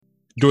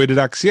Då är det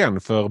dags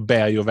igen för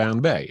Berg och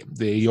Wernberg.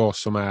 Det är jag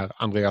som är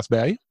Andreas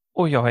Berg.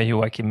 Och jag är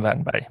Joakim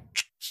Wernberg.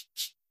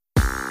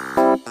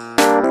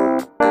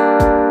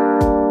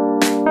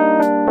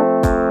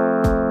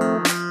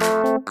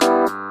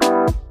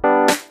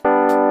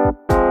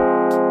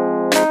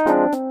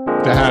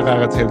 Det här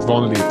är ett helt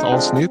vanligt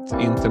avsnitt,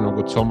 inte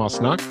något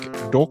sommarsnack.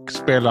 Dock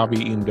spelar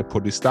vi in det på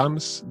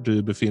distans.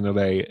 Du befinner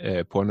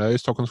dig på en ö i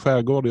Stockholms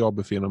skärgård och jag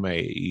befinner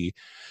mig i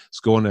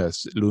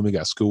Skånes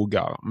lummiga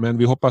skogar. Men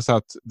vi hoppas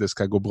att det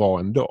ska gå bra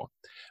ändå.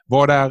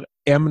 Vad är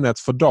ämnet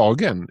för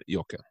dagen,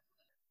 Jocke?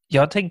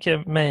 Jag tänker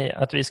mig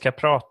att vi ska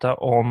prata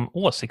om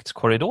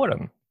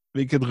åsiktskorridoren.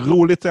 Vilket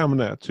roligt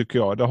ämne tycker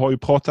jag. Det har ju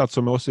pratats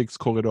om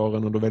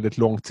åsiktskorridoren under väldigt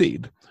lång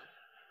tid.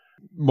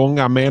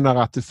 Många menar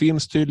att det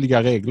finns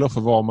tydliga regler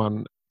för vad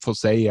man får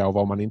säga och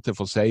vad man inte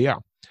får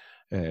säga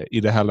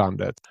i det här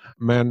landet.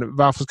 Men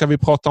varför ska vi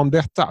prata om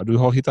detta?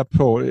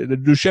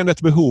 Du känner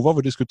ett behov av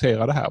att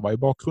diskutera det här. Vad är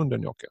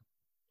bakgrunden, Jocke?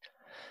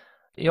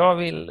 Jag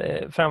vill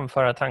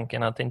framföra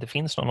tanken att det inte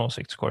finns någon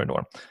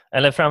åsiktskorridor.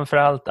 Eller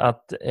framförallt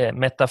att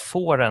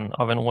metaforen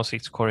av en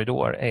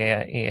åsiktskorridor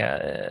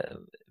är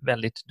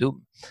väldigt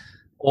dum.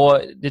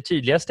 Och det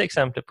tydligaste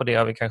exemplet på det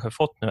har vi kanske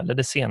fått nu, eller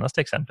det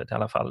senaste exemplet i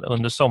alla fall,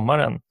 under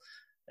sommaren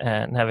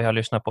när vi har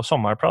lyssnat på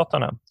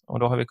Sommarpratarna. Och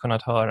då har vi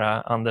kunnat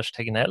höra Anders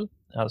Tegnell,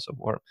 alltså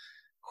vår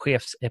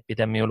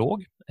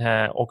chefsepidemiolog,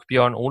 och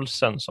Björn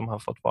Olsen som har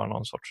fått vara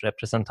någon sorts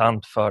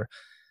representant för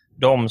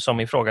de som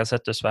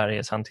ifrågasätter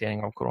Sveriges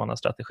hantering av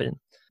coronastrategin.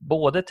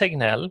 Både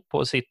Tegnell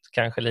på sitt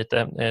kanske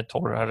lite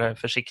torrare,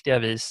 försiktiga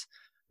vis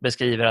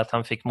beskriver att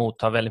han fick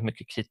motta väldigt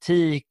mycket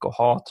kritik och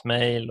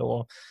hatmejl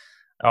och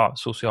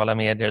sociala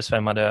medier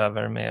svämmade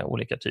över med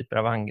olika typer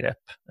av angrepp.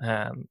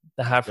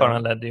 Det här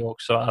föranledde ju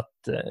också att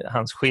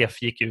hans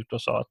chef gick ut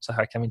och sa att så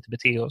här kan vi inte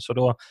bete oss. Och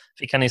då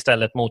fick han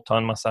istället motta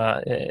en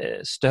massa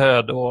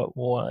stöd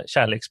och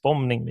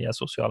kärleksbombning via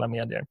sociala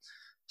medier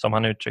som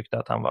han uttryckte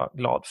att han var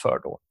glad för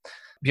då.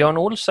 Björn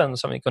Olsen,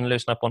 som vi kunde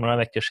lyssna på några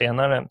veckor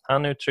senare,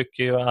 han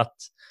uttrycker ju att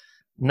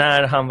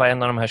när han var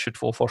en av de här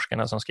 22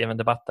 forskarna som skrev en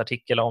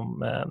debattartikel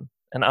om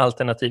en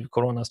alternativ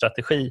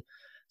coronastrategi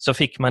så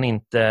fick man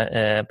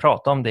inte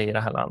prata om det i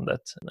det här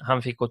landet.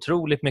 Han fick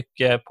otroligt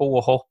mycket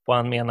påhopp och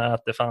han menar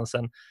att det fanns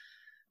en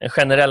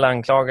generell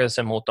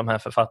anklagelse mot de här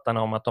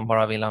författarna om att de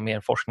bara vill ha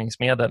mer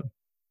forskningsmedel.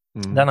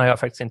 Den har jag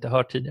faktiskt inte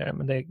hört tidigare,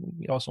 men det är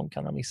jag som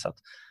kan ha missat.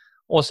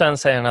 Och sen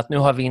säger han att nu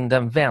har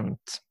vinden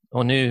vänt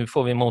och nu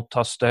får vi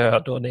motta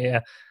stöd och det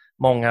är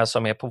många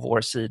som är på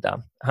vår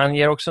sida. Han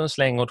ger också en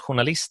släng åt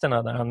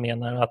journalisterna där han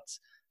menar att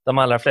de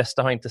allra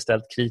flesta har inte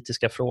ställt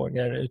kritiska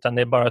frågor utan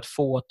det är bara ett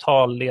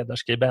fåtal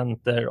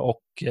ledarskribenter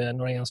och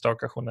några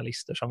enstaka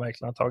journalister som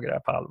verkligen har tagit det här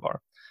på allvar.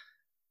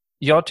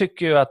 Jag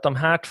tycker ju att de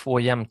här två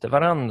jämte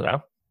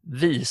varandra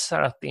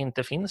visar att det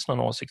inte finns någon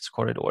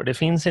åsiktskorridor. Det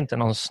finns inte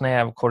någon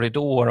snäv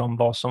korridor om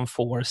vad som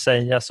får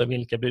sägas och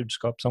vilka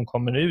budskap som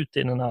kommer ut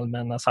i den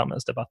allmänna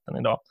samhällsdebatten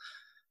idag.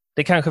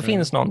 Det kanske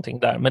finns någonting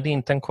där, men det är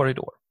inte en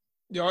korridor.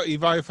 Ja, i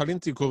varje fall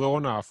inte i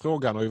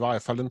coronafrågan och i varje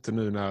fall inte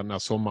nu när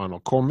sommaren har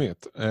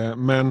kommit.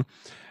 Men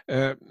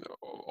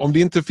om det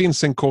inte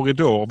finns en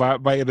korridor,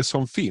 vad är det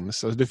som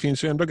finns? Alltså, det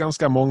finns ju ändå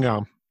ganska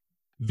många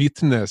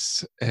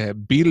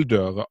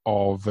vittnesbilder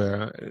av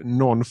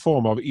någon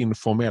form av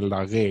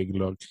informella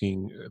regler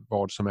kring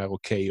vad som är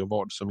okej och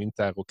vad som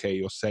inte är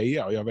okej att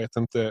säga. Jag vet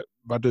inte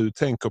vad du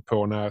tänker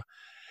på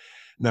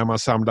när man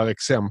samlar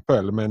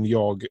exempel, men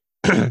jag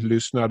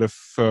lyssnade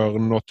för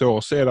något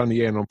år sedan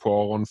igenom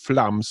på Aron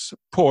Flams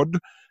podd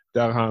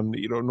där han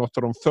i något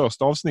av de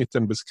första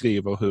avsnitten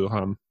beskriver hur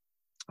han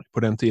på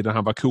den tiden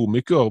han var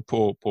komiker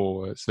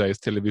på Sveriges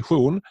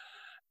Television,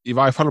 i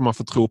varje fall om man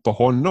får tro på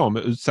honom,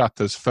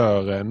 utsattes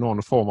för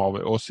någon form av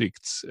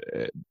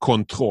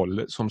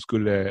åsiktskontroll som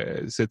skulle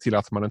se till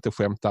att man inte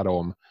skämtade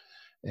om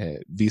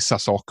vissa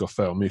saker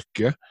för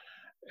mycket.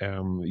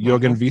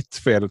 Jörgen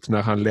Wittfeldt,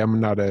 när han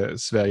lämnade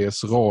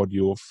Sveriges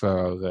Radio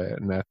för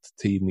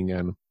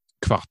nättidningen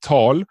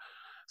Kvartal,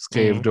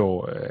 skrev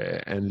då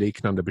en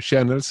liknande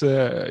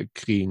bekännelse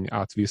kring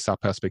att vissa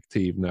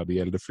perspektiv när det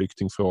gällde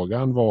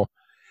flyktingfrågan var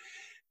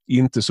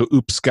inte så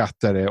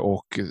uppskattade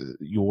och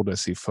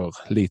gjordes i för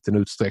liten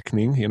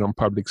utsträckning inom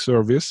public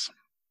service.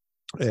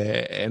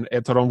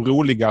 Ett av de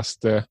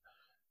roligaste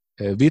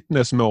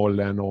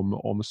vittnesmålen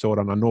om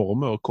sådana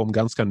normer kom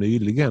ganska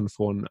nyligen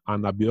från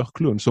Anna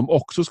Björklund som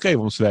också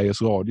skrev om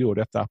Sveriges Radio, och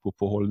detta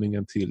apropå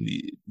hållningen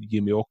till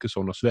Jimmy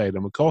Åkesson och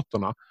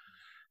Sverigedemokraterna.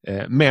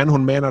 Men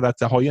hon menade att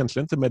det har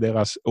egentligen inte med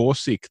deras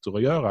åsikter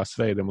att göra,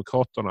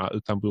 Sverigedemokraterna,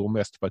 utan beror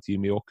mest på att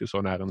Jimmy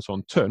Åkesson är en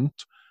sån tönt.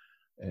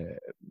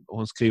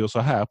 Hon skriver så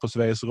här: på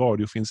Sveriges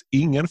Radio finns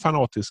ingen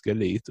fanatisk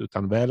elit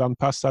utan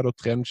välanpassade och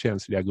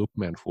trendkänsliga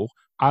gruppmänniskor,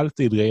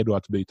 alltid redo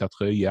att byta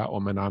tröja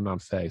om en annan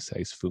färg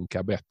sägs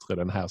funka bättre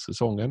den här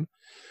säsongen.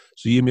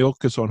 Så Jimmy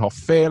Åkesson har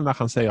fel när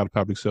han säger att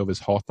public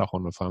service hatar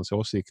honom för hans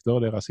åsikter.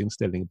 Deras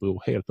inställning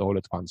beror helt och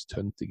hållet på hans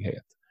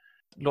töntighet.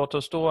 Låt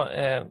oss då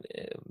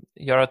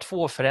göra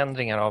två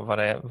förändringar av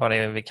vad det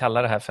är vi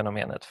kallar det här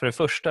fenomenet. För det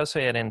första så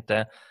är det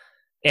inte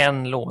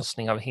en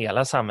låsning av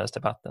hela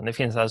samhällsdebatten. Det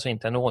finns alltså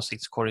inte en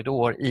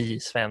åsiktskorridor i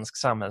svensk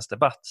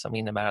samhällsdebatt som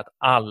innebär att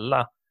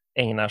alla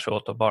ägnar sig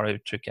åt att bara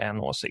uttrycka en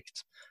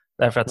åsikt.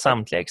 Därför att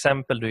samtliga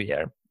exempel du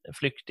ger,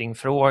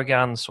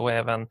 flyktingfrågan, så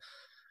även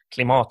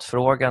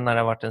klimatfrågan när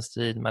det har varit en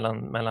strid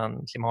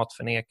mellan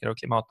klimatförnekare och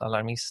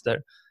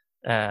klimatalarmister,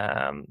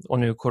 och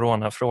nu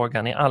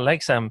coronafrågan, är alla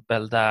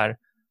exempel där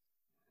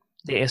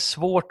det är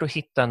svårt att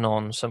hitta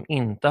någon som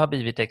inte har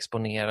blivit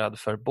exponerad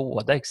för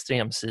båda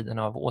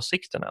extremsidorna av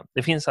åsikterna.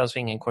 Det finns alltså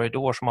ingen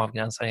korridor som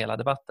avgränsar hela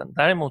debatten.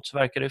 Däremot så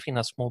verkar det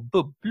finnas små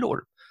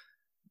bubblor.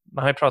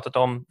 Man har ju pratat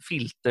om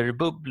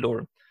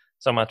filterbubblor,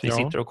 som att vi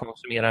sitter och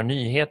konsumerar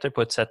nyheter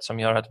på ett sätt som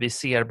gör att vi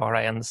ser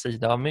bara en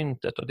sida av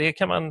myntet. Och det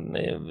kan man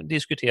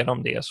diskutera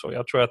om det så.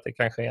 Jag tror att det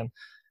kanske är en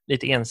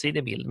lite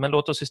ensidig bild. Men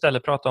låt oss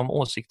istället prata om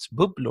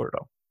åsiktsbubblor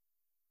då.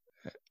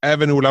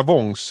 Även Ola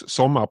Wångs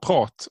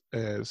sommarprat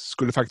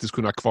skulle faktiskt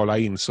kunna kvala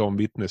in som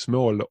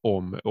vittnesmål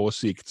om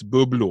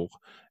åsiktsbubblor.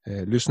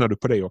 Lyssnar du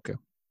på det, Jocke?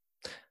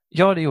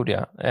 Ja, det gjorde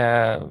jag.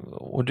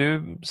 Och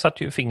du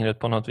satte ju fingret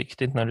på något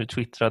viktigt när du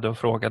twittrade och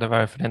frågade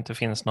varför det inte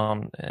finns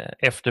någon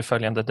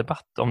efterföljande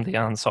debatt om det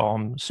han sa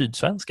om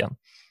Sydsvenskan.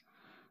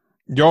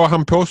 Ja,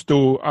 han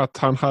påstod att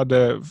han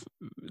hade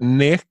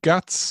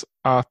nekats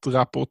att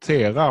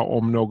rapportera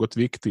om något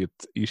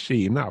viktigt i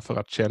Kina för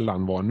att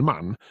källan var en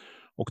man.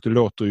 Och det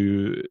låter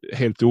ju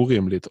helt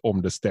orimligt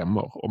om det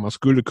stämmer. Och man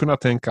skulle kunna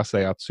tänka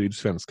sig att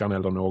Sydsvenskan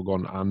eller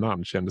någon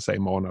annan kände sig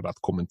manad att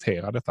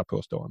kommentera detta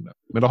påstående.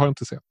 Men det har jag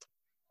inte sett.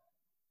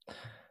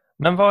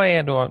 Men vad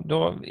är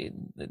då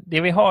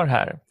det vi har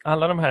här,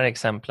 alla de här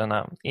exemplen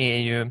är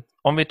ju,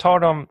 om vi tar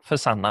dem för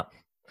sanna,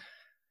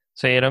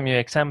 så är de ju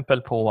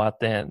exempel på att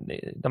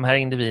de här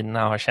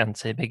individerna har känt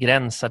sig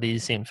begränsade i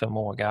sin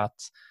förmåga att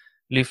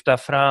lyfta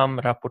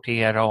fram,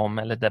 rapportera om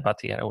eller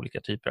debattera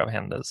olika typer av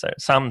händelser.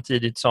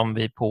 Samtidigt som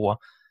vi på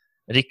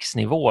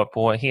riksnivå,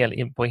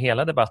 på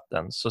hela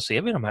debatten, så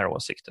ser vi de här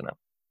åsikterna.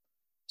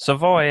 Så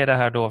vad är det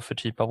här då för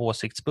typ av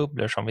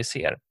åsiktsbubblor som vi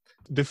ser?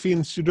 Det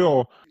finns ju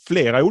då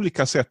flera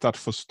olika sätt att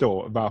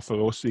förstå varför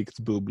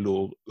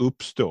åsiktsbubblor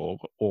uppstår,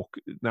 och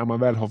när man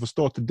väl har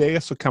förstått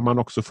det så kan man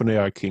också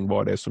fundera kring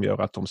vad det är som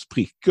gör att de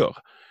spricker.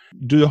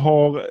 Du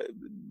har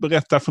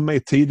berättat för mig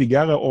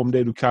tidigare om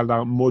det du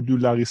kallar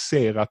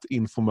modulariserat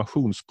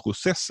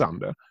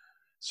informationsprocessande,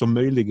 som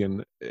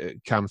möjligen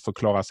kan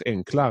förklaras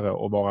enklare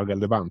och vara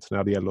relevant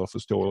när det gäller att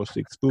förstå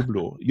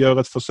åsiktsbubblor. Gör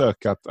ett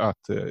försök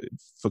att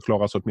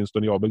förklara så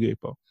åtminstone jag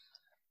begriper.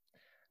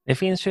 Det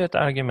finns ju ett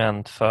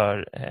argument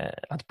för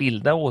att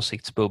bilda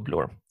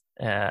åsiktsbubblor.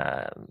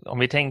 Om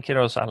vi tänker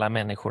oss alla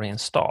människor i en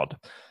stad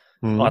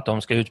och att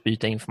de ska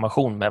utbyta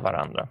information med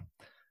varandra,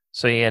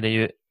 så är det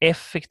ju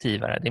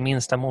effektivare, det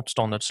minsta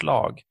motståndets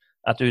lag,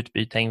 att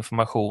utbyta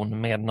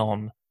information med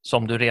någon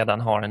som du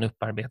redan har en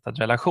upparbetad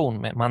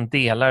relation med. Man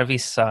delar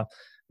vissa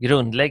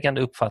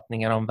grundläggande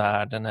uppfattningar om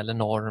världen eller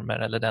normer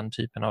eller den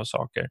typen av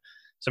saker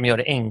som gör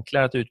det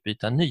enklare att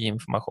utbyta ny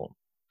information.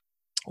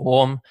 Och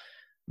om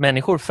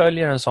människor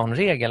följer en sån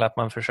regel att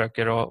man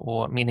försöker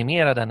att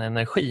minimera den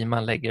energi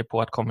man lägger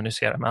på att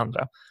kommunicera med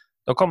andra,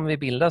 då kommer vi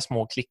bilda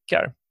små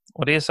klickar.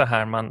 Och det är så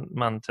här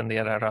man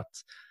tenderar att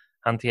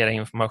hantera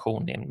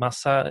information i en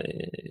massa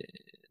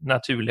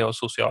naturliga och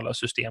sociala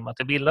system. Att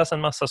det bildas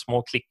en massa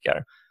små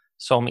klickar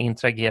som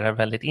interagerar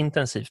väldigt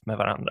intensivt med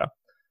varandra.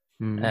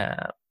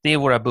 Det är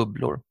våra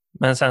bubblor.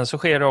 Men sen så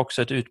sker det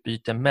också ett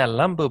utbyte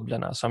mellan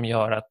bubblorna som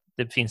gör att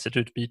det finns ett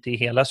utbyte i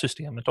hela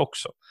systemet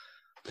också.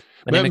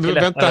 Men det är mycket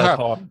lättare att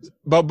ha...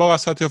 Bara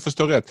så att jag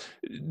förstår rätt.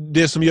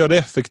 Det som gör det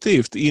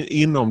effektivt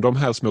inom de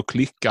här små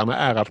klickarna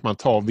är att man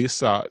tar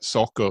vissa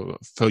saker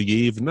för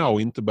givna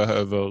och inte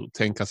behöver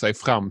tänka sig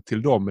fram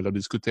till dem eller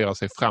diskutera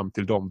sig fram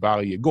till dem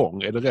varje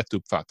gång. Är det rätt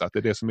uppfattat? Det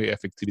är det som är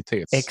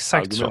effektivitetsargumentet.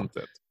 Exakt så.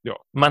 Ja.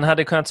 Man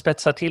hade kunnat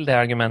spetsa till det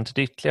argumentet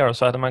ytterligare, och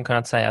så hade man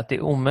kunnat säga att det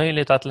är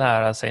omöjligt att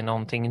lära sig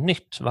någonting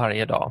nytt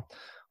varje dag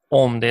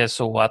om det är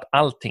så att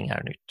allting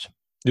är nytt.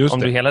 Om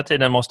du hela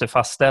tiden måste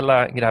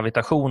fastställa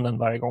gravitationen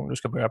varje gång du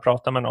ska börja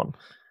prata med någon,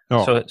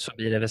 så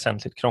blir det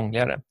väsentligt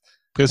krångligare.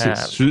 Precis,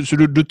 så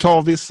du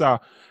tar vissa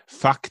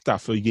fakta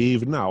för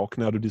givna, och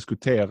när du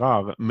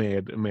diskuterar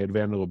med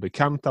vänner och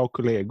bekanta och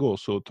kollegor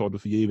så tar du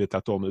för givet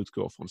att de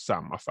utgår från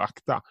samma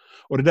fakta.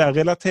 Och det där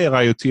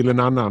relaterar ju till en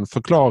annan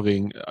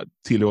förklaring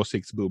till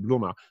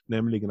åsiktsbubblorna,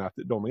 nämligen att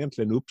de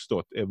egentligen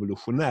uppstått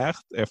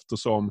evolutionärt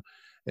eftersom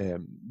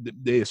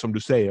det är, som du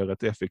säger,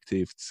 ett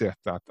effektivt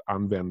sätt att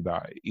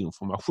använda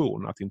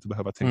information, att inte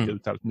behöva tänka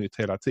ut allt nytt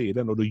hela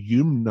tiden. Och då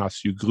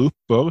gynnas ju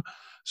grupper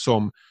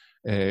som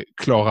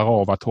klarar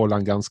av att hålla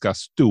en ganska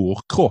stor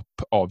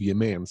kropp av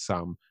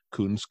gemensam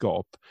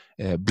kunskap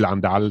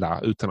bland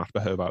alla utan att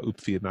behöva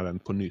uppfinna den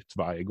på nytt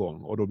varje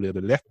gång. Och då blir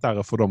det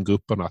lättare för de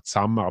grupperna att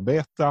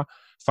samarbeta,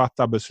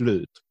 fatta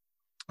beslut,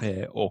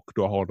 och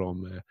då har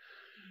de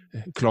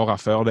klara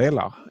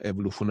fördelar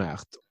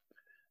evolutionärt.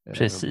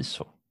 Precis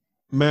så.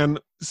 Men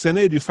sen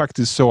är det ju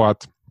faktiskt så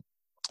att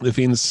det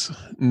finns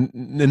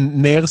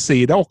en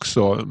nedsida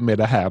också med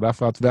det här,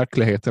 därför att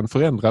verkligheten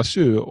förändras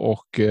ju,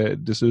 och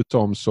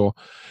dessutom så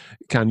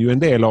kan ju en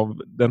del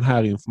av den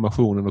här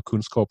informationen och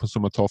kunskapen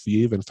som man tar för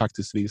given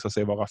faktiskt visa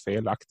sig vara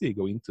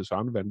felaktig och inte så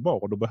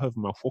användbar, och då behöver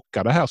man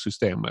chocka det här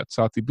systemet.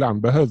 Så att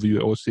ibland behöver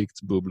ju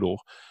åsiktsbubblor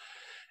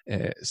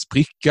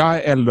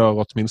spricka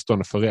eller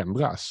åtminstone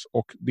förändras.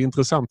 Och det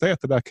intressanta är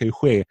att det där kan ju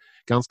ske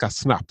ganska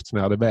snabbt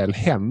när det väl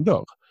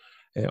händer.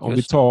 Om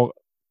vi tar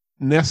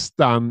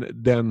nästan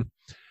den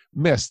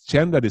mest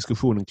kända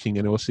diskussionen kring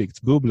en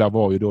åsiktsbubbla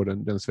var ju då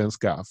den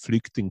svenska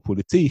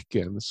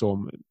flyktingpolitiken,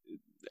 som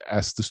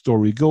as the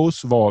story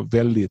goes var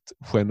väldigt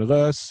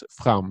generös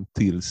fram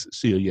till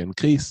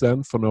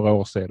Syrienkrisen för några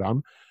år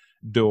sedan,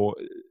 då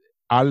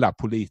alla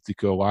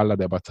politiker och alla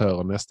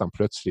debattörer nästan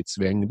plötsligt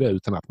svängde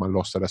utan att man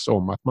låtsades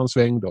om att man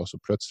svängde, och så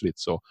plötsligt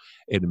så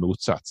är det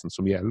motsatsen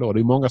som gäller. Och det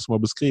är många som har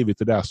beskrivit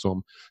det där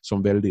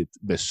som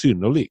väldigt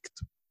besynnerligt.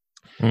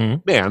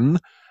 Men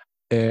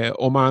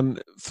om man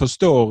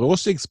förstår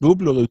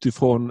åsiktsbubblor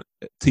utifrån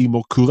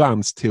Timur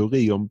Kurans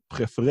teori om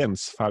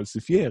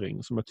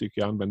preferensfalsifiering, som jag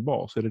tycker är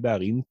användbar, så är det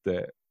där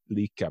inte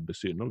lika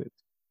besynnerligt.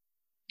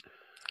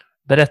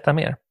 Berätta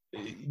mer.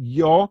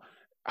 Ja,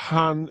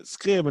 han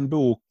skrev en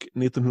bok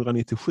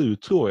 1997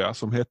 tror jag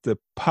som hette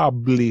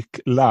Public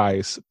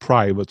Lies,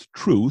 Private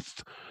Truth,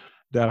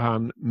 där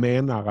han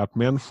menar att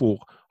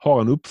människor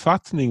har en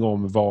uppfattning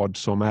om vad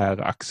som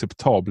är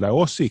acceptabla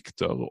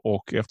åsikter,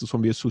 och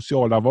eftersom vi är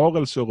sociala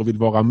varelser och vill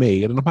vara med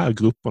i de här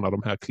grupperna,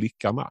 de här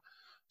klickarna,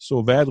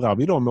 så vädrar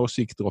vi de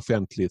åsikter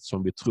offentligt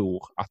som vi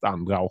tror att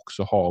andra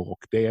också har och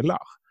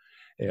delar.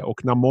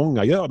 Och när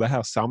många gör det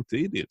här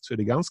samtidigt så är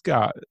det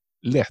ganska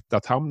lätt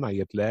att hamna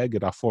i ett läge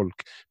där folk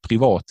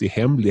privat i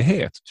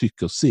hemlighet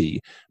tycker si,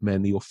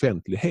 men i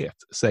offentlighet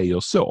säger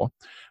så.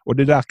 Och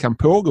det där kan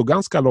pågå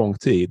ganska lång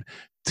tid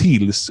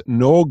tills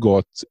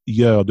något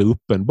gör det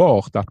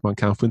uppenbart att man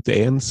kanske inte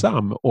är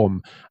ensam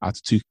om att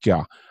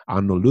tycka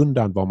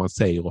annorlunda än vad man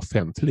säger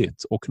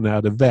offentligt. Och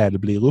när det väl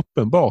blir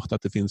uppenbart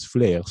att det finns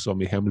fler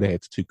som i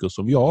hemlighet tycker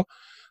som jag,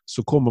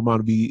 så kommer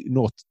man vid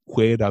något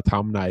skede att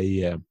hamna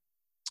i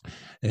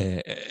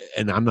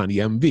en annan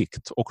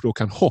jämvikt, och då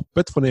kan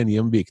hoppet från en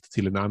jämvikt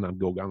till en annan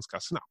gå ganska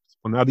snabbt.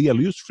 Och när det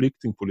gäller just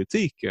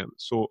flyktingpolitiken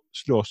så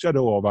slås jag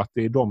då av att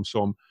det är de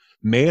som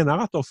menar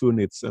att det har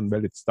funnits en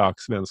väldigt stark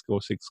svensk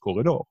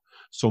åsiktskorridor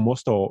som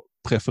måste ha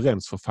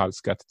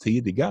preferensförfalskat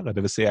tidigare,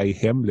 det vill säga i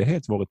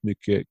hemlighet varit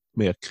mycket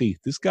mer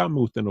kritiska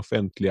mot den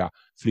offentliga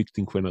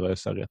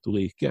flyktinggenerösa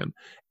retoriken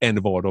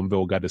än vad de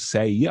vågade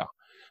säga.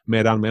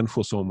 Medan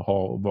människor som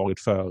har varit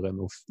för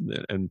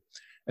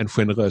en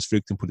generös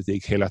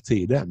flyktingpolitik hela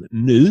tiden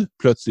nu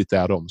plötsligt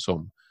är de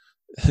som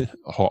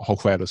har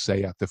skäl att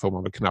säga att det får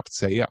man väl knappt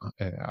säga.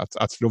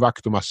 Att slå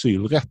vakt om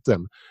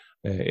asylrätten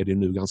är det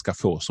nu ganska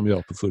få som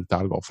gör på fullt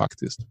allvar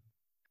faktiskt.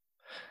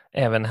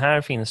 Även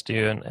här finns det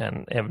ju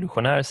en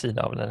evolutionär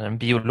sida av det, en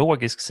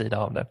biologisk sida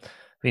av det.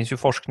 Det finns ju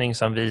forskning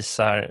som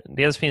visar,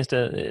 dels finns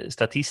det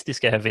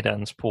statistiska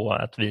evidens på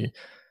att vi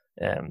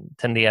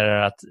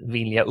tenderar att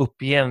vilja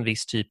uppge en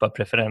viss typ av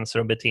preferenser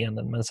och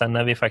beteenden, men sen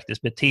när vi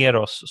faktiskt beter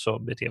oss så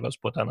beter vi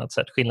oss på ett annat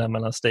sätt. Skillnaden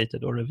mellan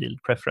stated och revealed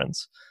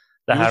preference.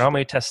 Det här har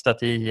man ju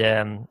testat i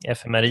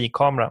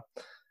fMRI-kamera.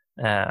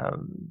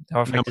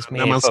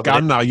 När man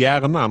skannar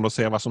hjärnan och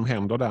ser vad som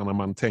händer där när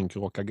man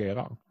tänker och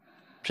agerar.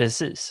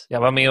 Precis.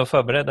 Jag var med och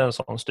förberedde en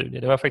sån studie.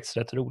 Det var faktiskt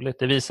rätt roligt.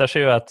 Det visar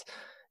sig ju att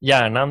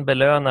hjärnan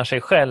belönar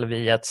sig själv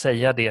i att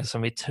säga det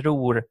som vi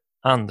tror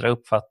andra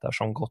uppfattar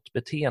som gott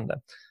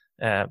beteende.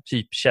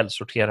 Typ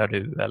källsorterar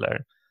du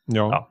eller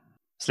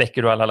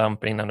släcker du alla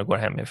lampor innan du går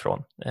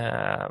hemifrån.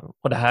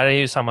 Och det här är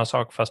ju samma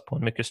sak fast på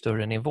en mycket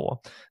större nivå.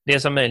 Det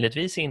som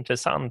möjligtvis är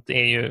intressant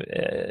är ju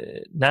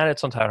när ett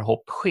sånt här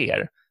hopp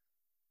sker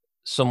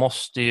så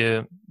måste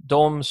ju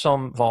de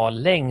som var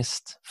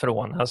längst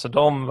från, alltså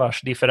de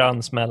vars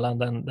differens mellan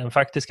den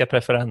faktiska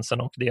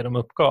preferensen och det de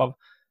uppgav,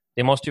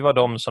 det måste ju vara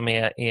de som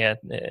är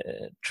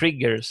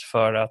triggers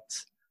för att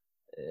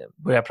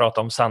börja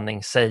prata om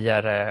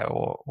sanningssägare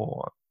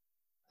och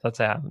så att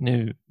säga,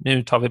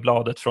 nu tar vi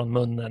bladet från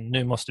munnen,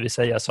 nu måste vi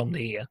säga som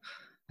det är.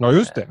 Ja,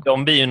 just det.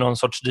 De blir ju någon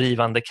sorts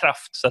drivande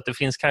kraft, så att det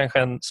finns kanske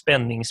en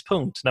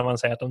spänningspunkt när man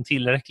säger att om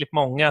tillräckligt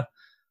många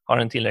har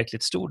en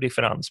tillräckligt stor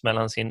differens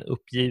mellan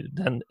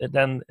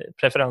den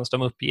preferens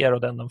de uppger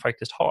och den de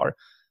faktiskt har,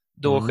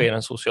 då sker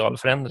en social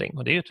förändring.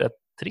 Och det är ju ett rätt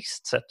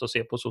trist sätt att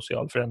se på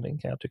social förändring,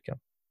 kan jag tycka.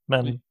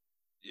 Men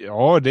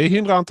ja, det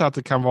hindrar inte att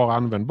det kan vara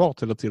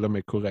användbart eller till och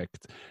med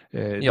korrekt.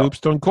 Det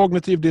uppstår en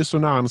kognitiv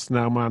dissonans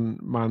när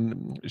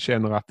man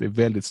känner att det är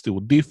väldigt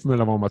stor diff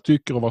mellan vad man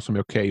tycker och vad som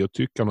är okej att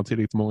tycka. När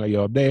tillräckligt många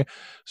gör det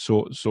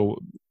så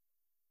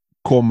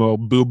kommer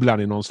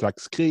bubblan i någon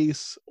slags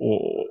kris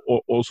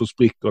och så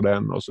spricker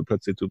den och så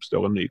plötsligt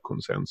uppstår en ny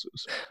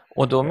konsensus.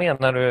 Och då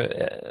menar du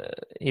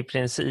i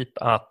princip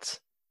att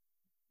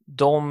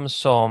de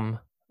som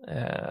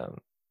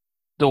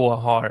då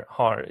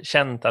har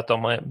känt att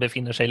de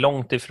befinner sig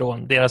långt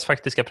ifrån, deras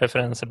faktiska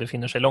preferenser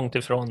befinner sig långt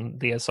ifrån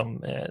det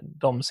som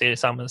de ser i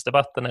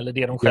samhällsdebatten eller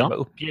det de själva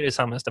uppger i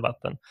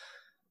samhällsdebatten.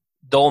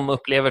 de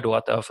upplever då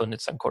att det har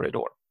funnits en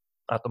korridor.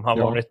 Att de har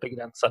varit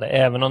begränsade,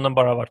 även om de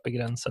bara har varit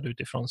begränsade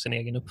utifrån sin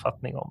egen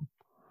uppfattning om.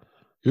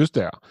 Just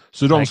det.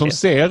 Så de som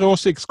ser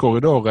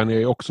åsiktskorridoren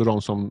är också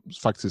de som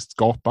faktiskt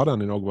skapar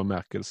den i någon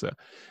bemärkelse.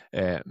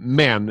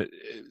 Men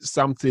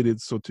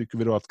samtidigt så tycker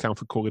vi då att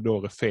kanske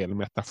korridor är fel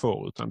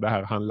metafor, utan det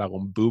här handlar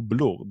om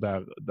bubblor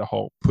där det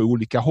har på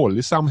olika håll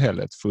i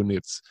samhället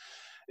funnits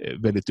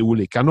väldigt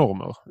olika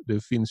normer.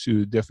 Det finns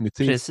ju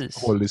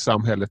definitivt håll i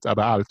samhället där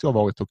det alltid har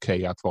varit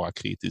okej att vara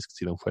kritisk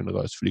till en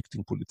generös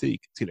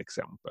flyktingpolitik till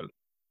exempel.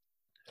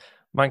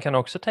 Man kan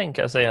också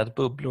tänka sig att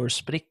bubblor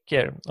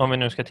spricker, om vi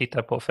nu ska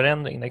titta på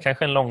förändring. Det är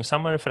kanske en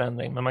långsammare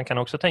förändring, men man kan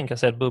också tänka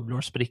sig att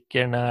bubblor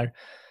spricker när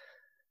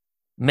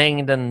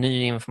mängden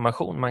ny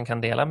information man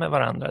kan dela med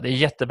varandra. Det är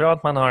jättebra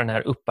att man har den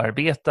här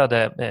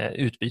upparbetade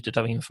utbytet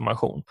av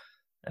information,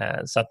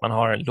 så att man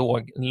har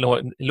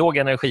låg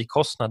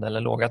energikostnad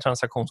eller låga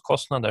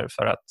transaktionskostnader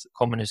för att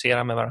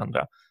kommunicera med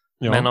varandra.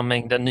 Ja. Men om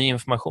mängden ny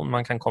information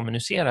man kan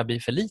kommunicera blir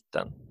för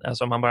liten,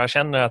 alltså om man bara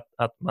känner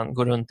att man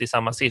går runt i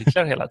samma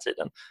cirklar hela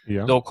tiden,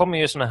 då kommer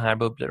ju såna här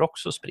bubblor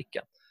också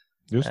spricka.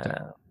 Just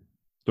det.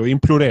 Då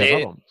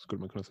imploderar de, skulle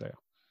man kunna säga.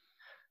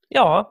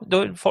 Ja,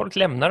 då folk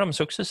lämnar dem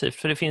successivt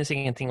för det finns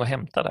ingenting att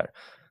hämta där.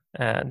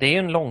 Det är ju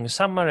en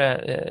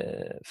långsammare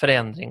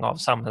förändring av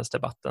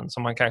samhällsdebatten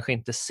som man kanske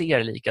inte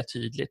ser lika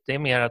tydligt. Det är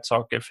mer att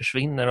saker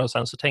försvinner och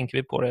sen så tänker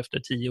vi på det efter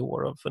 10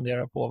 år och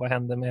funderar på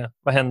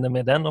vad hände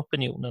med den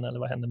opinionen eller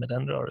vad hände med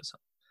den rörelsen.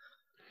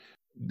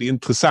 Det är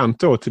intressant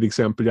då, till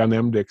exempel, jag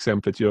nämnde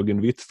exemplet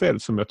Jörgen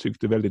Wittfeldt som jag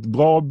tyckte väldigt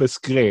bra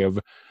beskrev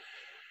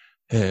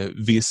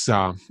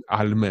vissa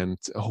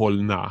allmänt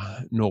hållna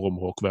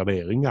normer och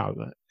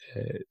värderingar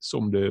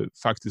som det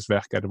faktiskt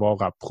verkade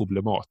vara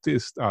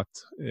problematiskt att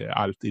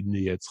alltid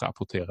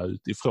nyhetsrapportera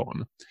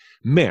utifrån.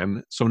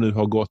 Men som nu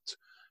har gått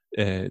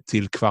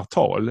till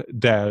kvartal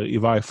där i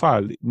varje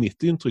fall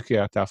mitt intryck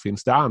är att där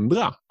finns det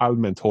andra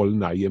allmänt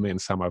hållna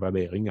gemensamma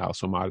värderingar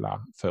som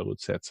alla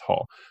förutsätts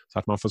ha. Så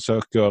att man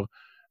försöker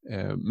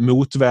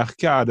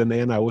motverka den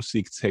ena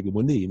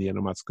åsiktshegemonin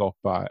genom att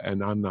skapa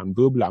en annan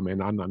bubbla med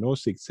en annan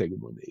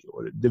åsiktshegemoni.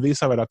 Och det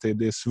visar väl att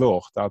det är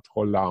svårt att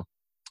hålla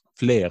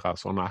flera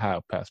sådana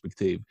här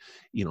perspektiv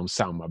inom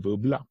samma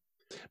bubbla.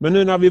 Men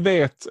nu när vi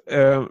vet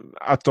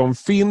att de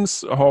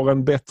finns, har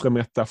en bättre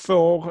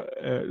metafor,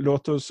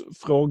 låt oss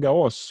fråga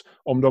oss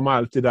om de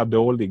alltid är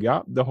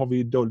dåliga. Det har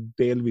vi då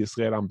delvis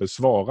redan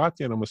besvarat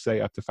genom att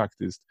säga att det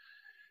faktiskt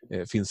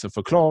finns en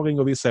förklaring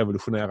och vissa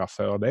evolutionära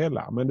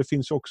fördelar. Men det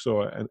finns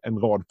också en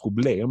rad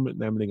problem,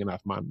 nämligen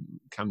att man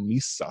kan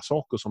missa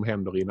saker som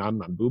händer i en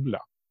annan bubbla.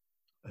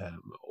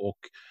 Och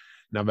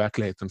när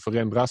verkligheten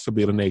förändras så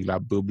blir den egna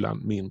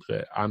bubblan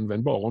mindre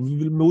användbar. Om vi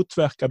vill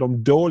motverka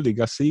de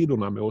dåliga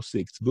sidorna med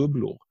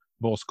åsiktsbubblor,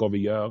 vad ska vi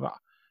göra?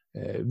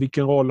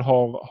 Vilken roll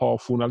har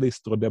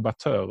journalister och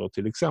debattörer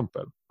till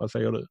exempel? Vad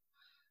säger du?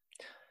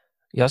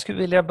 Jag skulle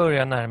vilja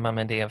börja närma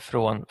mig det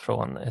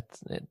från ett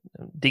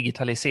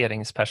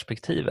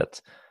digitaliseringsperspektivet.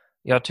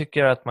 Jag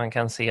tycker att man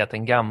kan se att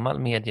en gammal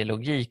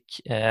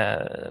medielogik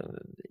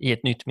i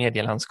ett nytt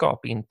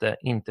medielandskap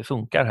inte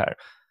funkar här.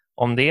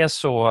 Om det är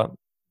så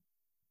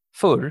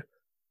förr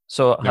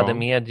så hade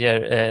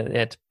medier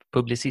ett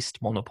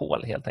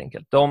publicistmonopol helt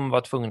enkelt. De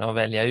var tvungna att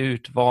välja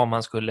ut vad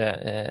man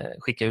skulle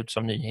skicka ut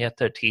som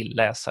nyheter till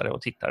läsare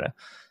och tittare.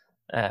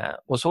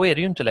 Och så är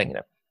det ju inte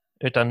längre.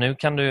 Utan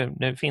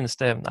nu finns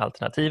det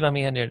alternativa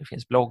medier, det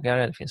finns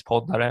bloggare, det finns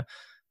poddare.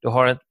 Du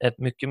har ett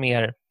mycket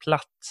mer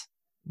platt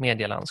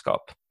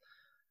medielandskap.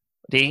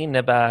 Det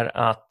innebär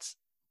att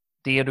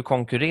det du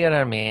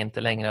konkurrerar med är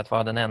inte längre att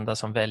vara den enda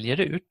som väljer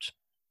ut.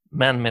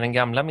 Men med den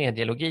gamla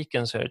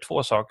medielogiken så är det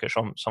 2 saker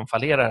som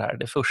fallerar här.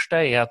 Det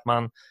första är att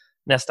man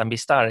nästan blir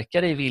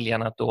starkare i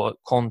viljan att då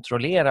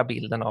kontrollera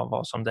bilden av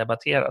vad som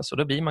debatteras. Och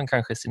då blir man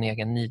kanske sin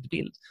egen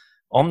nidbild.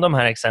 Om de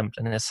här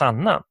exemplen är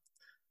sanna,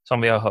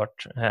 som vi har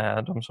hört,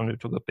 de som du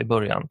tog upp i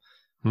början.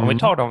 Om vi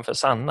tar dem för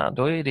sanna,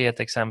 då är det ett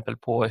exempel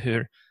på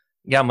hur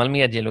gammal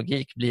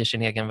medielogik blir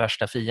sin egen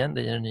värsta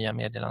fiende i det nya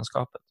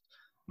medielandskapet.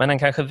 Men en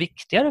kanske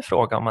viktigare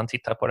fråga om man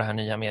tittar på det här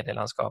nya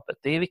medielandskapet,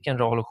 det är vilken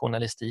roll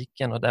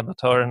journalistiken och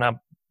debattörerna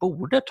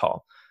borde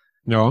ta.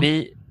 Ja.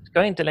 Vi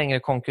ska inte längre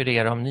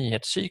konkurrera om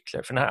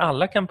nyhetscykler, för när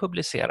alla kan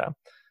publicera,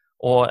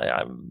 och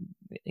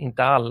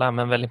inte alla,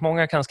 men väldigt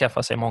många kan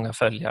skaffa sig många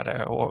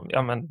följare och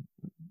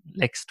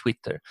Lex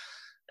Twitter,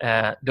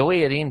 då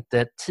är det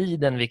inte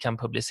tiden vi kan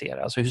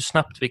publicera, alltså hur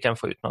snabbt vi kan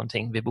få ut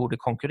någonting vi borde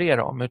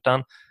konkurrera om,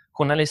 utan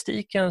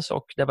journalistikens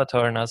och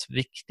debattörernas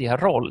viktiga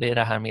roll i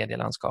det här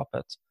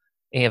medielandskapet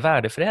är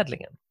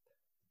värdeförädlingen.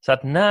 Så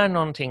att när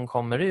någonting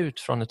kommer ut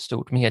från ett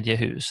stort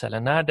mediehus eller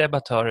när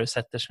debattörer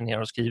sätter sig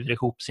ner och skriver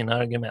ihop sina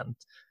argument,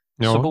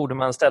 så borde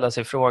man ställa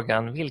sig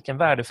frågan, vilken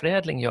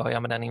värdeförädling gör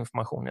jag med den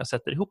information jag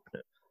sätter ihop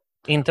nu?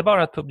 Inte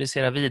bara att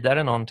publicera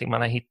vidare någonting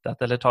man har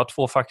hittat eller ta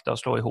 2 fakta och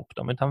slå ihop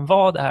dem, utan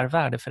vad är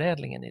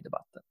värdeförädlingen i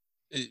debatten?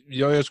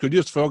 Ja, jag skulle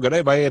just fråga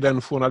dig, vad är det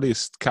en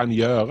journalist kan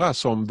göra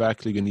som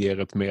verkligen ger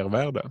ett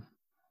mervärde?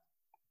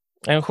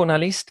 En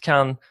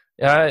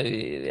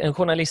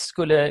journalist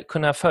skulle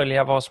kunna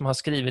följa vad som har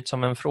skrivits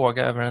som en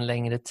fråga över en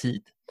längre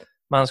tid.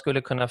 Man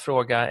skulle kunna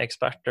fråga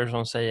experter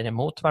som säger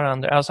emot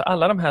varandra. Alltså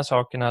alla de här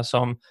sakerna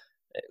som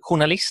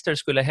journalister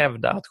skulle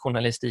hävda att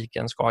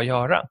journalistiken ska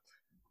göra.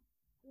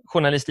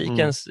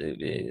 Journalistikens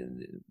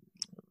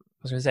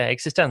vad ska vi säga,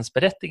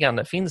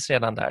 existensberättigande finns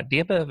redan där.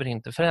 Det behöver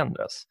inte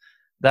förändras.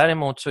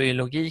 Däremot så är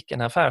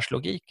logiken,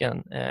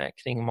 affärslogiken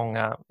kring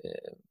många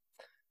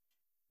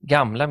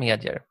gamla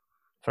medier,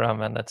 för att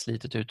använda ett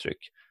slitet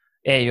uttryck,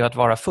 är ju att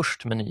vara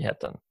först med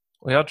nyheten.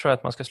 Och jag tror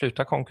att man ska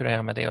sluta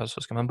konkurrera med det och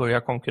så ska man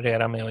börja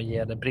konkurrera med att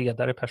ge det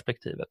bredare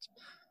perspektivet.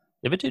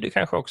 Det betyder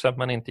kanske också att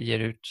man inte ger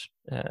ut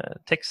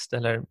text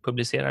eller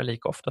publicerar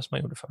lika ofta som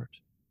man gjorde förut.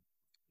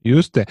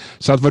 Just det.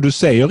 Så att vad du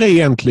säger är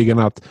egentligen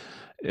att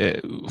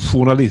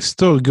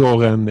journalister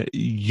går en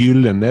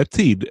gyllene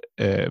tid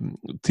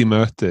till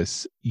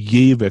mötes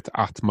givet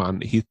att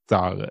man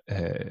hittar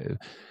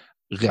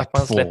rätt att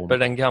man släpper form.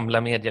 Den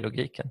gamla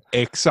medielogiken.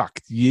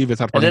 Exakt,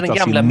 givet att man eller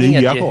hittar sin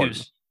nya roll.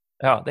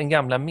 Ja, den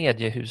gamla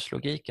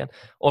mediehuslogiken.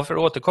 Och för att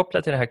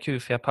återkoppla till det här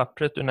kufiga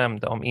pappret du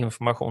nämnde om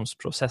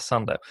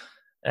informationsprocessande.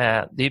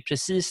 Det är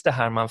precis det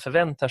här man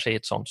förväntar sig i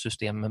ett sådant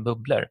system med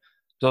bubblor.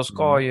 Då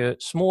ska ju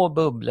små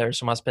bubblor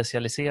som har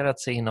specialiserat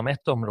sig inom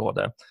ett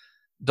område,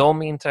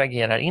 de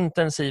interagerar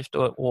intensivt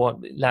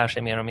och lär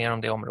sig mer och mer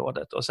om det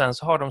området. Och sen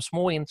så har de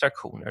små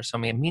interaktioner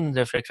som är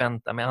mindre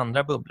frekventa med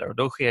andra bubblor. Och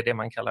då sker det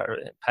man kallar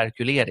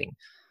perkulering.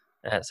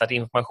 Så att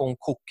information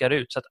kokar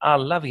ut så att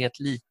alla vet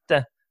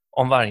lite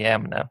om varje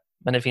ämne.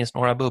 Men det finns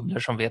några bubblor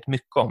som vet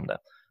mycket om det.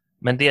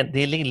 Men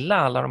det lilla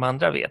alla de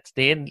andra vet,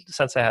 det är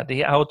så att säga,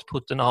 det är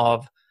outputen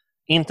av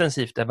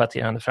intensivt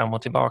debatterande fram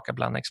och tillbaka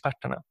bland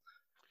experterna.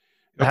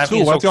 Det här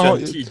finns också en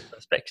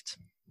tidsaspekt.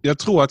 Jag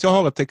tror att jag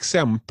har ett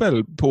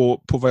exempel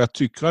på vad jag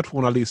tycker att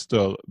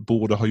journalister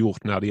borde ha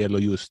gjort när det gäller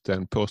just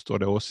den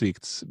påstådda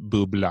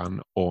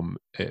åsiktsbubblan om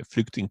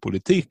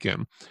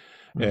flyktingpolitiken.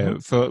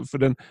 För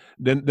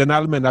den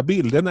allmänna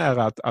bilden är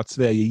att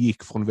Sverige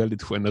gick från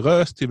väldigt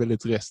generös till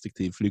väldigt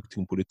restriktiv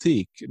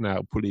flyktingpolitik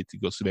när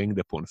politiker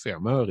svängde på en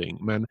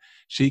 5-öring. Men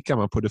kikar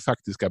man på det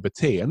faktiska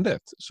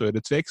beteendet så är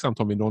det tveksamt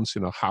om vi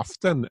någonsin har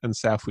haft en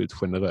särskilt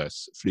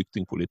generös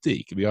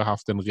flyktingpolitik. Vi har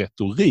haft en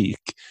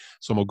retorik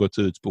som har gått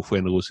ut på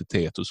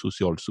generositet och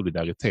social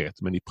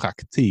solidaritet, men i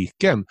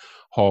praktiken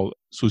har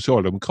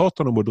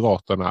Socialdemokraterna och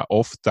Moderaterna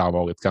ofta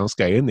varit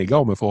ganska eniga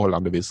om en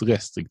förhållandevis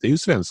restriktiv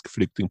svensk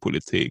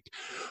flyktingpolitik.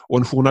 Och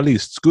en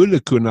journalist skulle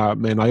kunna,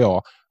 menar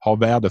jag, ha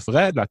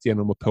värdeförädlat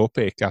genom att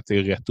påpeka att det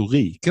är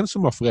retoriken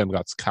som har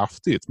förändrats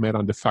kraftigt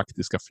medan det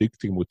faktiska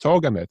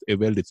flyktingmottagandet är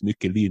väldigt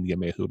mycket i linje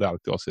med hur det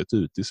alltid har sett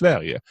ut i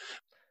Sverige.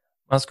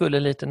 Man skulle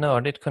lite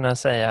nördigt kunna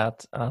säga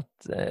att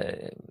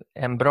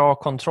en bra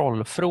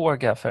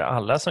kontrollfråga för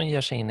alla som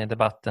ger sig in i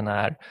debatten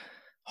är: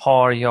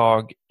 har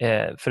jag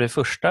för det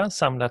första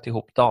samlat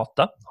ihop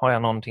data? Har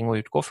jag någonting att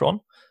utgå från?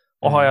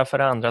 Och har jag för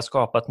det andra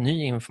skapat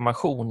ny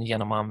information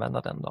genom att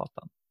använda den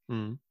datan?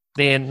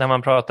 Det är, när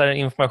man pratar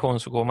information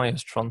så går man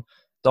just från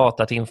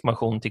data till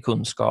information till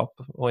kunskap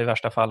och i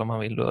värsta fall om man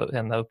vill då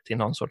ända upp till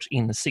någon sorts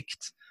insikt.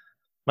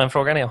 Men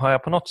frågan är, har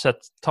jag på något sätt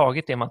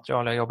tagit det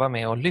material jag jobbar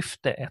med och lyft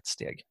det ett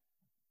steg?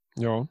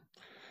 Ja,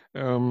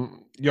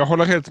 jag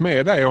håller helt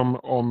med dig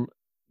om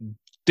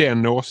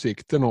den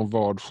åsikten om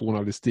vad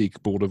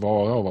journalistik borde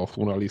vara och vad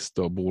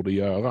journalister borde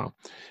göra.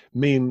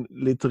 Min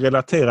lite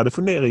relaterade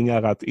fundering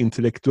är att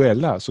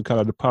intellektuella, så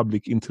kallade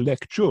public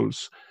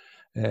intellectuals,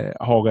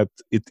 har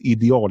ett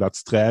ideal att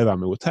sträva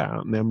mot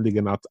här,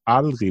 nämligen att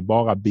aldrig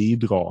bara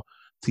bidra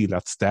till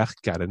att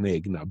stärka den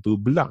egna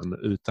bubblan,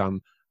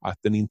 utan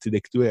att en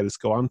intellektuell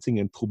ska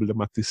antingen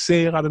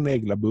problematisera den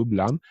egna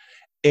bubblan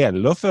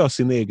eller för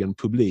sin egen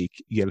publik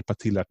hjälpa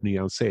till att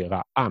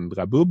nyansera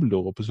andra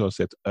bubblor och på så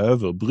sätt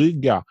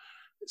överbrygga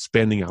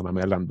spänningarna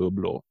mellan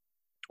bubblor.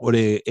 Och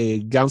det är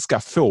ganska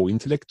få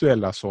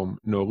intellektuella som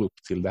når upp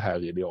till det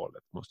här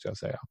idealet, måste jag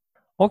säga.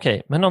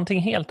 Okej, men någonting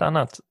helt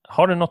annat.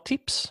 Har du något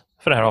tips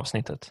för det här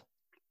avsnittet?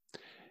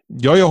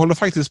 Ja, jag håller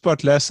faktiskt på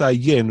att läsa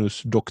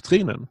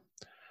Genusdoktrinen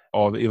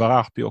av Ivar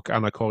Arpi och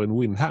Anna-Karin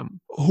Windham.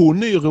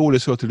 Hon är ju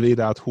rolig så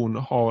tillvida att hon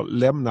har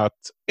lämnat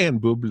en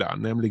bubbla,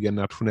 nämligen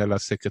Nationella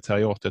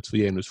sekretariatet för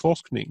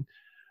genusforskning.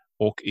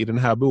 Och i den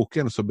här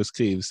boken så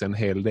beskrivs en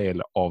hel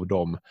del av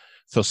de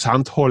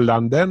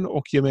försanthållanden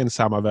och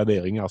gemensamma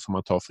värderingar som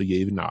man tar för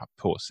givna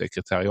på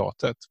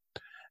sekretariatet.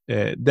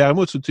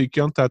 Däremot så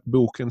tycker jag inte att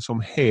boken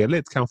som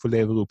helhet kanske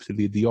lever upp till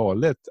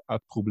idealet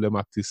att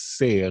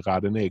problematisera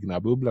den egna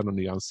bubblan och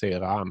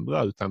nyansera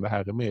andra, utan det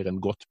här är mer en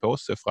gott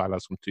påse för alla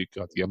som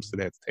tycker att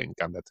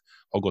jämställdhetstänkandet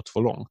har gått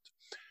för långt.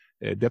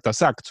 Detta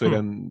sagt så är det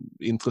en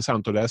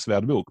intressant och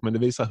läsvärd bok, men det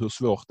visar hur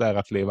svårt det är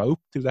att leva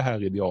upp till det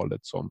här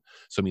idealet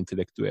som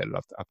intellektuell,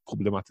 att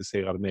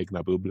problematisera den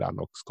egna bubblan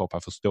och skapa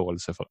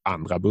förståelse för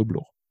andra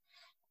bubblor.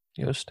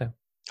 Just det.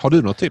 Har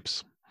du något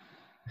tips?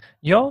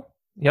 Ja,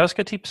 jag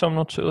ska tipsa om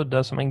något så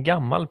udda som en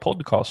gammal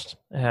podcast.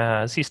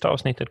 Sista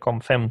avsnittet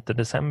kom 5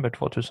 december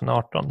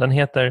 2018. Den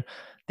heter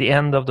The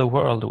End of the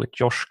World with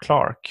Josh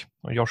Clark.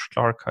 Och Josh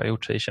Clark har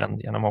gjort sig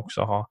känd genom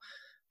också ha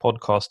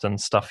podcasten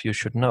Stuff You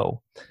Should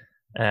Know.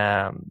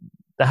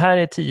 det här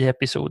är 10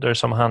 episoder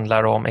som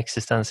handlar om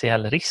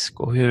existentiell risk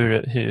och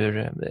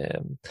hur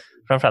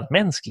framförallt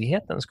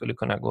mänskligheten skulle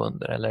kunna gå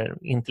under, eller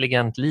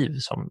intelligent liv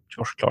som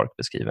Josh Clark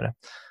beskriver det.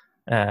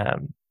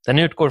 Den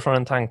utgår från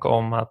en tanke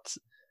om att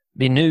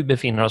vi nu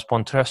befinner oss på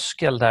en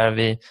tröskel där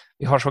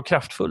vi har så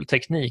kraftfull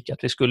teknik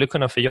att vi skulle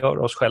kunna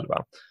förgöra oss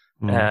själva.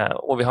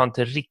 Och vi har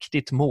inte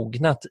riktigt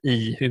mognat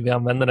i hur vi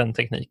använder den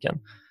tekniken.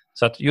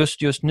 Så att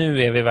just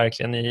nu är vi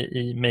verkligen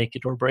i make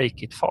it or break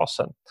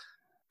it-fasen.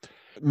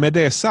 Med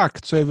det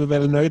sagt så är vi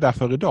väl nöjda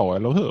för idag,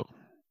 eller hur?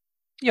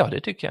 Ja,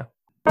 det tycker jag.